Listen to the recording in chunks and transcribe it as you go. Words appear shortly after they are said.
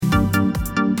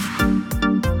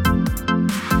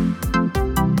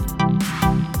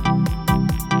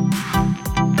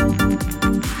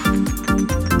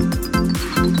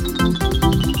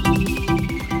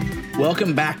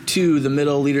welcome back to the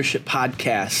Middle Leadership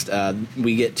Podcast.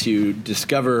 We get to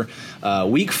discover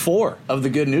week 4 of the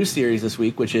Good News series this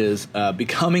week, which is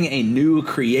becoming a new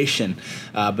creation.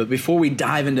 But before we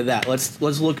dive into that, let's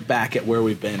look back at where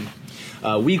we've been.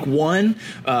 Week 1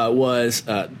 was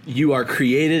you are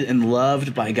created and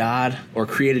loved by God, or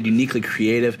created uniquely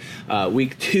creative.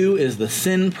 Week 2 is the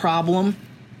sin problem.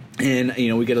 And,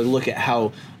 we get to look at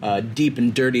how deep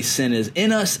and dirty sin is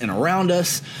in us and around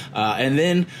us. And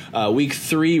then week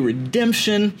 3,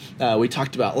 redemption. We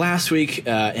talked about last week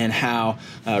and how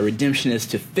redemption is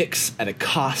to fix at a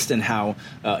cost, and how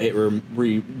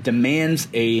it demands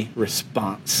a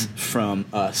response from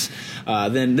us.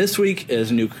 Then this week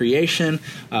is new creation.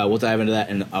 We'll dive into that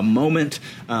in a moment.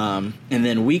 And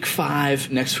then week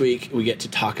 5, next week, we get to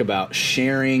talk about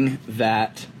sharing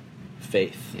that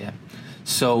faith. Yeah.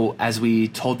 So as we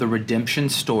told the redemption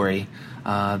story,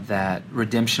 that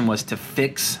redemption was to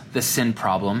fix the sin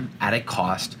problem at a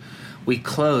cost, we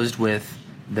closed with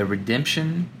the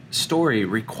redemption story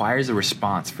requires a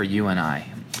response for you and I.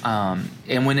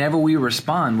 And whenever we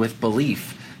respond with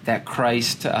belief that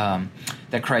Christ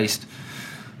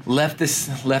left the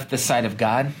side of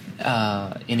God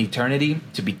in eternity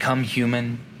to become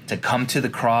human, to come to the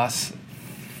cross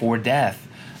for death,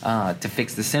 to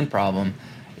fix the sin problem.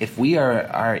 If we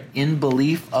are in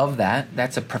belief of that,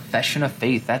 that's a profession of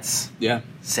faith. That's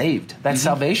saved. That's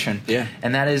salvation. Yeah.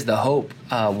 And that is the hope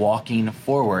walking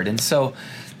forward. And so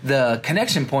the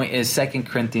connection point is 2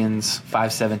 Corinthians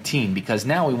 5:17, because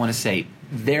now we want to say,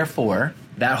 therefore,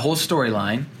 that whole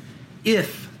storyline,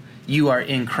 if you are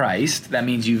in Christ, that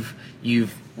means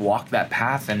you've walked that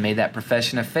path and made that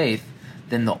profession of faith,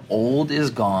 then the old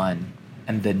is gone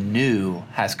and the new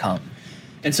has come.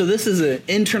 And so this is an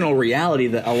internal reality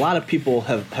that a lot of people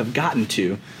have gotten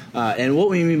to. And what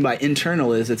we mean by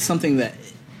internal is it's something that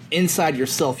inside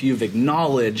yourself you've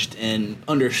acknowledged and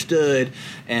understood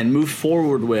and moved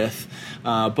forward with.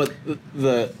 But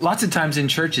the lots of times in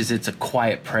churches it's a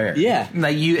quiet prayer. Yeah.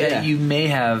 Like you may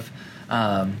have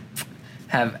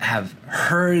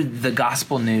heard the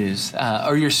gospel news,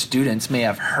 or your students may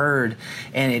have heard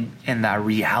and the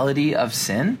reality of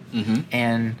sin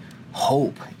and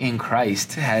hope in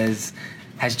Christ has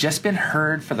just been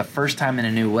heard for the first time in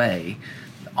a new way.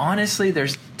 Honestly,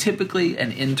 there's typically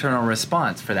an internal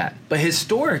response for that. But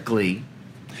historically,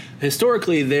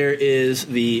 there is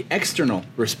the external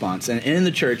response. And in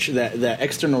the church, that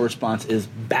external response is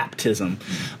baptism.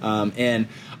 And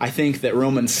I think that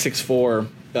Romans 6:4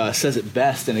 says it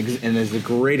best and is a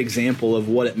great example of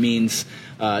what it means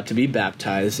to be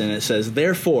baptized. And it says,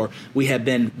 therefore, we have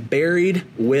been buried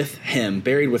with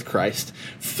Christ,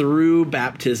 through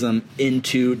baptism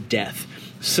into death,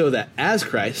 so that as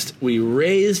Christ we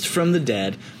raised from the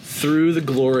dead through the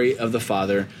glory of the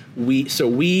Father, we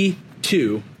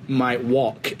too might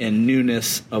walk in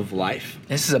newness of life.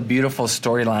 This is a beautiful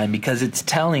storyline because it's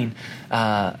telling,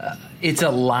 it's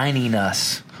aligning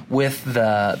us with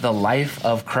the life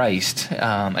of Christ.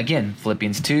 Again,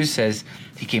 Philippians 2 says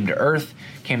he came to earth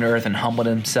and humbled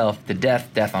himself to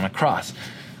death on a cross.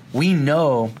 We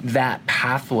know that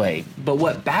pathway, but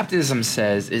what baptism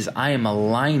says is I am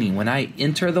aligning. When I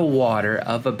enter the water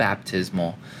of a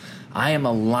baptismal, I am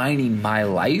aligning my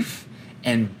life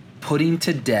and putting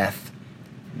to death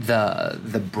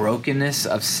the brokenness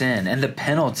of sin and the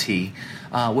penalty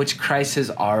which Christ has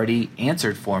already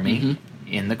answered for me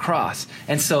in the cross.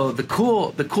 And so the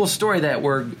cool story that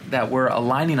we're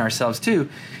aligning ourselves to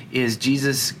is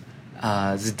Jesus'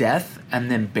 death and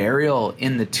then burial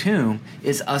in the tomb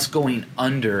is us going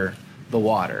under the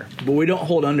water. But we don't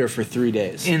hold under for 3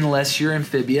 days. Unless you're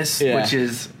amphibious, which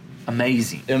is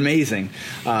amazing.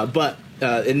 But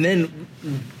and then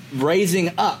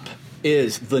raising up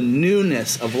is the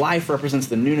newness of life, represents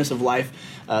the newness of life,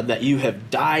 that you have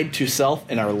died to self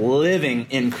and are living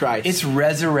in Christ. It's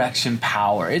resurrection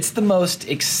power. It's the most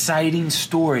exciting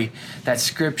story that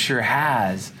Scripture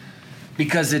has,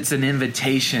 because it's an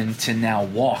invitation to now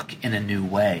walk in a new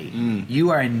way. You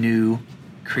are a new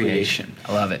creation.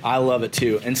 I love it. I love it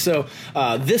too. And so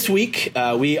this week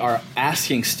we are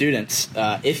asking students,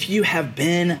 if you have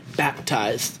been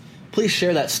baptized, please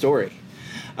share that story.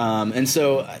 And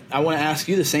so I want to ask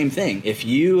you the same thing. If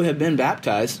you have been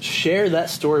baptized, share that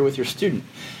story with your student.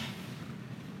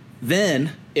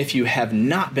 Then, if you have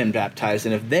not been baptized,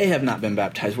 and if they have not been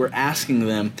baptized, we're asking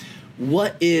them,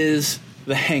 what is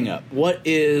the hang-up? What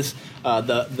is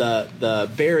the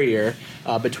barrier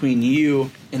between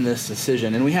you and this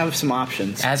decision? And we have some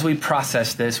options. As we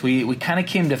process this, we kind of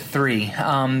came to 3.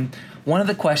 One of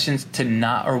the questions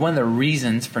one of the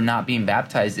reasons for not being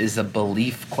baptized is a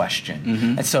belief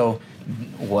question. And so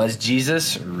Was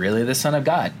Jesus really the Son of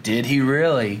God? Did he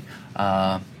really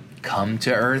come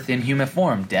to earth in human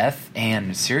form, death,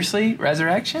 and seriously,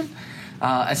 resurrection?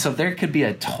 And so there could be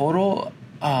a total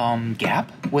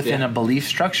gap within a belief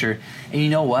structure. And you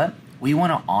know what? We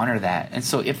want to honor that. And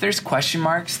so if there's question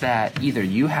marks that either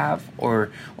you have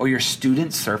or your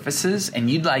student surfaces and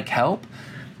you'd like help,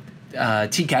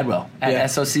 T. Cadwell at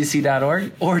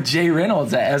SOCC.org or Jay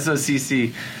Reynolds at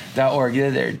SOCC.org.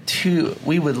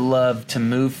 We would love to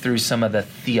move through some of the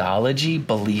theology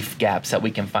belief gaps that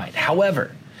we can find.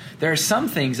 However, there are some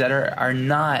things that are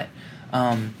not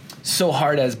so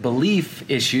hard as belief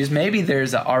issues. Maybe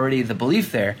there's already the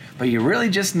belief there, but you really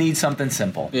just need something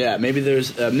simple. Yeah, maybe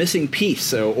there's a missing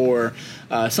piece or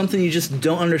something you just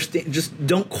don't understand, just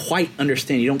don't quite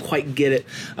understand. You don't quite get it.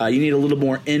 You need a little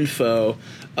more info.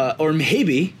 Or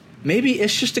maybe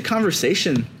it's just a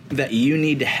conversation that you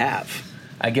need to have.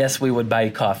 I guess we would buy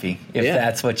you coffee if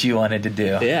that's what you wanted to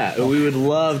do. Yeah, we would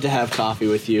love to have coffee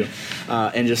with you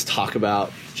and just talk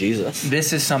about Jesus.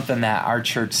 This is something that our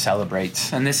church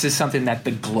celebrates, and this is something that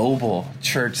the global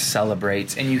church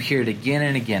celebrates. And you hear it again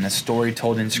and again, a story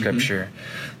told in Scripture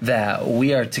that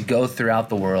we are to go throughout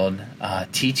the world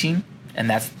teaching, and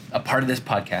that's a part of this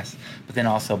podcast, but then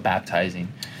also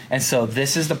baptizing. And so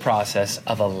this is the process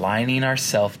of aligning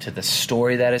ourselves to the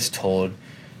story that is told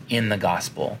in the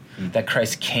gospel, that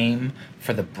Christ came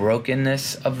for the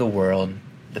brokenness of the world,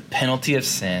 the penalty of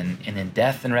sin, and in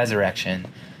death and resurrection.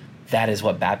 That is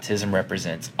what baptism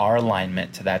represents, our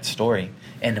alignment to that story.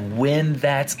 And when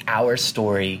that's our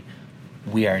story,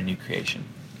 we are a new creation.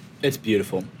 It's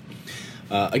beautiful.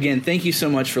 Again, thank you so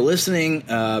much for listening.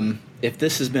 If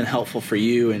this has been helpful for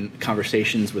you in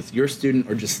conversations with your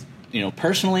student or just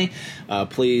personally,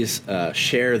 please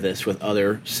share this with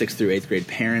other 6th through 8th grade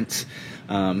parents.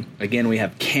 Again, we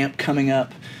have camp coming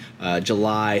up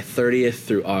July 30th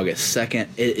through August 2nd.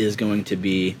 It is going to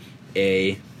be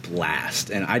a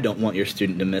blast, and I don't want your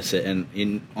student to miss it,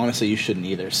 and honestly, you shouldn't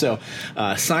either. So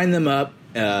sign them up.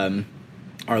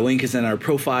 Our link is in our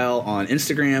profile on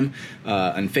Instagram,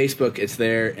 on Facebook, it's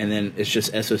there, and then it's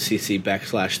just SOCC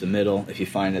 / the middle if you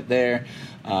find it there.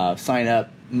 Sign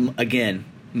up. Again,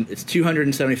 it's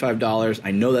 $275.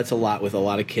 I know that's a lot with a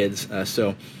lot of kids,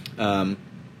 so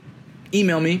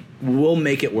email me. We'll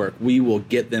make it work. We will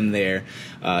get them there.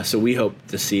 So we hope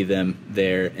to see them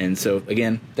there. And so,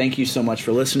 again, thank you so much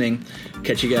for listening.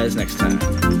 Catch you guys next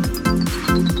time.